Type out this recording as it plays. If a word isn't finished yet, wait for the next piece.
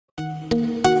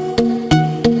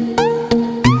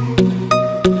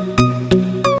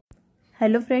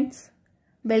Hello friends,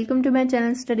 welcome to my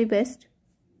channel study best.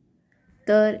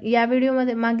 तर या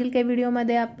व्हिडिओमध्ये मागील काही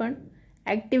व्हिडिओमध्ये आपण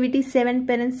activity 7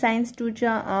 parents science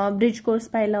 2च्या bridge course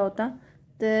पाहिला होता।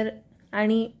 तर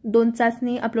आणि 2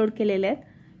 चाचणी अपलोड केलेल्या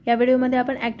आहेत। या व्हिडिओमध्ये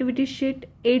आपण ॲक्टिव्हिटी शीट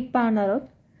 8 पाहणार आहोत।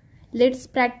 लेट्स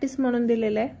प्रॅक्टिस म्हणून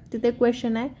दिलेलं आहे। तिथे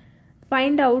क्वेश्चन आहे,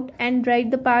 find out and write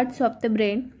the parts of the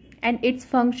brain and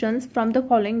it's functions from the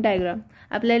following diagram.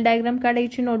 आपल्याला डायग्राम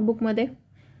काढायची नोटबुकमध्ये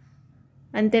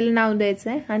आणि त्याला नाव द्यायचं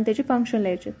आहे आणि त्याचे फंक्शन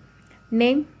लिहायचे।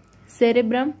 नेम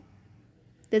सेरेब्रम,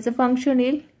 त्याचं फंक्शन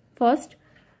येईल first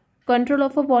control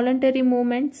of a voluntary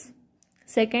movements,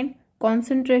 second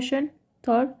concentration,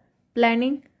 third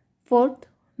planning, fourth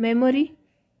memory,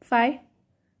 5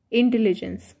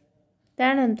 intelligence.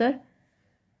 त्यानंतर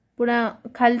पुन्हा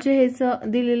खालचे हेच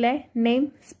दिलेलं आहे, name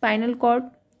spinal cord,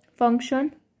 function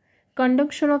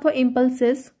conduction of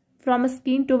impulses from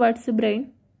skin towards brain,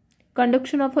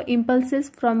 conduction of impulses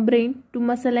from brain to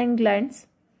muscle and glands,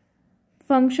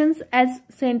 functions as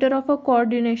center of a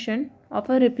coordination of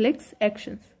a reflex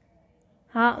actions।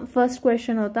 हा first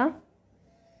question होता।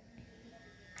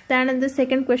 त्यानंतर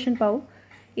second question पाहू।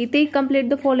 इथे complete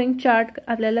the following chart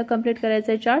आपल्याला complete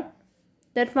करायचा आहे chart.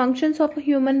 तर functions of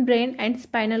human brain and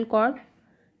spinal cord,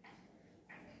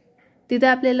 तिथे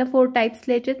आपल्याला 4 टाइप्स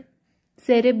लिहायचे,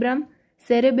 cerebrum,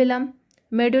 cerebellum,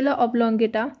 medulla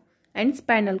ऑब्लॉंगेटा and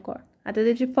spinal cord. आता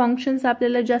त्याचे फंक्शन्स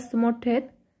आपल्याला जास्त मोठे आहेत।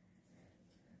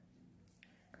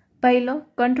 पहिलं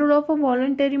control of a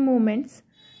voluntary movements,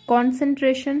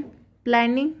 concentration,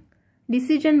 planning,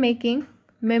 decision making,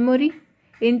 memory,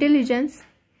 intelligence,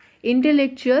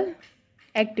 intellectual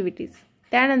activities.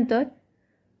 त्यानंतर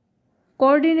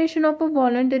coordination of a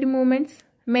voluntary movements,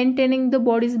 maintaining the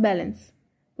bodies balance.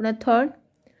 पुन्हा third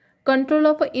control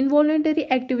of a इनव्हॉलंटरी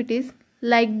activities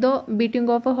like the beating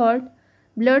of a heart,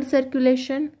 blood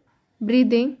circulation,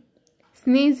 breathing,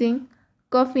 sneezing,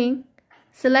 coughing,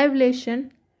 salivation,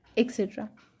 etc.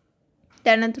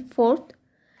 त्यानंतर fourth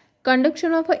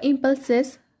conduction of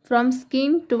impulses from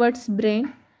skin towards brain,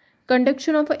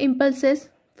 conduction of impulses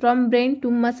from brain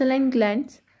to muscle and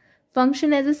glands,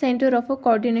 function as a center of a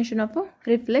coordination of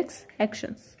reflex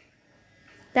actions।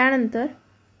 त्यानंतर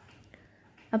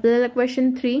आपल्याला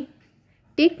question 3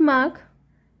 tick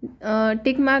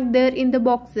mark there in the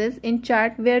boxes in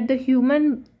chart where the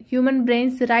human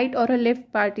brain's right or a left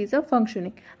part is a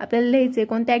functioning। आपल्याला लिहायचे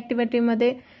कोणत्या activity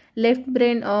मध्ये left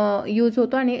brain use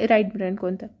होतो आणि right brain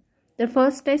कोणतं। तर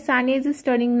फर्स्ट आहे सानिया इज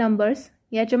स्टडिंग नंबर्स,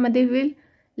 याच्यामध्ये होईल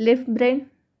लेफ्ट ब्रेन।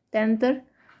 त्यानंतर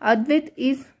अद्वैत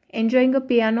इज एन्जॉईंग अ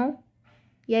पियानो,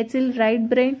 याचे राईट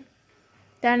ब्रेन।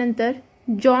 त्यानंतर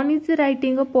John is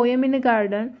writing a poem in a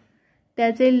garden,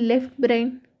 त्याचे लेफ्ट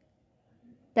ब्रेन।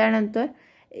 त्यानंतर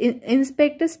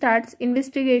Inspector starts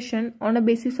investigation on a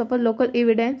basis of a local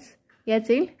evidence,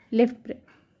 याचे left brain.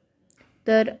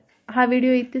 तर हा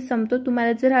व्हिडिओ इथे संपतो।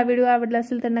 तुम्हाला जर हा व्हिडिओ आवडला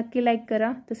असेल तर नक्की लाईक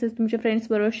करा, तसेच तुमच्या फ्रेंड्स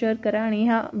बरोबर शेअर करा आणि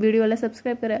ह्या व्हिडिओला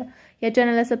सबस्क्राईब करा, या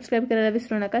चॅनलला सबस्क्राईब करायला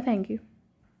विसरू नका। थँक्यू।